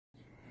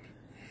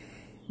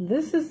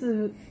This is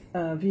the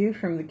view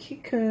from the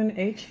KEEKOON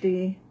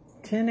HD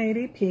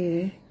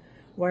 1080p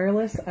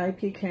wireless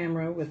IP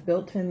camera with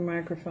built-in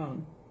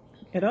microphone.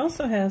 It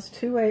also has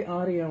two-way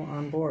audio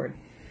on board.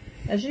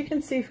 As you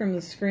can see from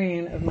the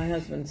screen of my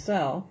husband's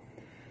cell,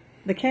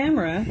 the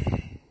camera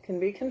can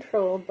be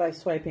controlled by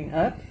swiping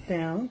up,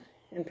 down,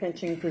 and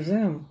pinching for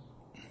zoom.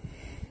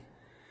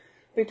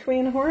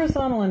 Between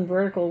horizontal and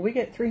vertical, we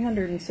get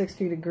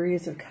 360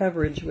 degrees of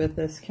coverage with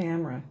this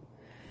camera.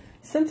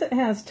 Since it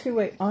has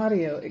two-way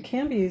audio, it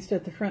can be used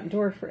at the front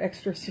door for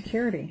extra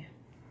security.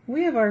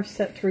 We have ours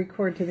set to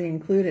record to the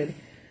included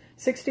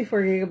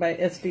 64GB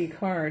SD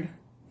card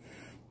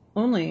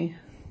only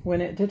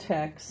when it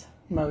detects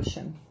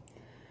motion.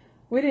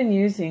 We didn't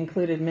use the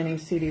included mini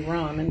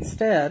CD-ROM.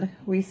 Instead,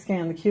 we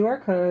scanned the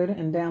QR code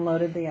and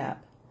downloaded the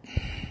app.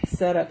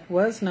 Setup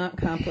was not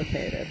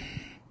complicated.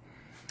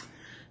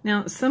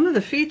 Now, some of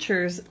the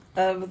features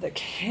of the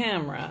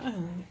camera,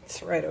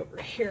 it's right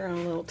over here on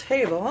a little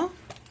table,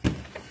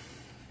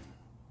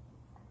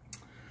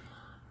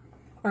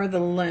 are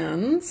the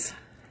lens,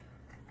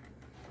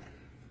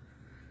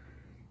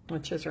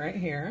 which is right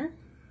here.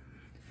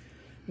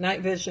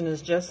 Night vision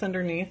is just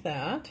underneath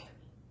that.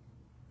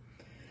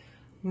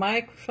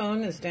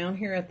 Microphone is down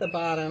here at the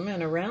bottom,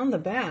 and around the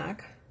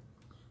back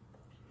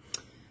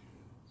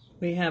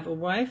we have a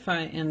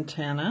Wi-Fi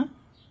antenna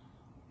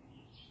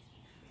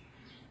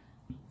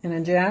and a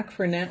jack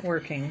for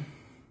networking,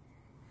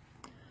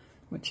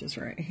 which is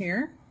right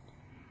here.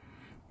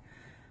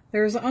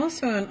 There's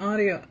also an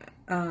audio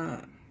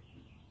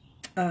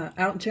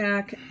out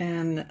jack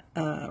and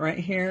right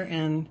here,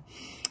 and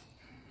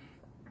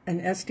an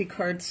SD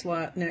card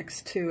slot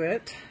next to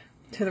it.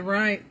 To the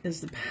right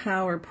is the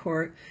power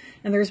port,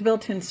 and there's a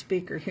built-in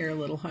speaker here a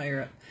little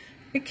higher up.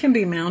 It can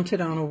be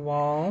mounted on a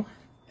wall,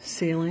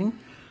 ceiling,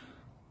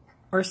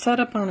 or set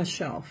up on a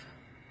shelf.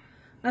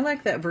 I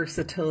like that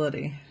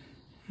versatility.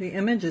 The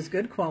image is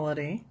good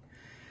quality,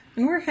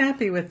 and we're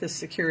happy with this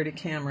security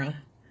camera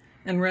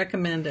and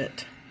recommend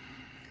it.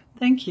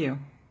 Thank you.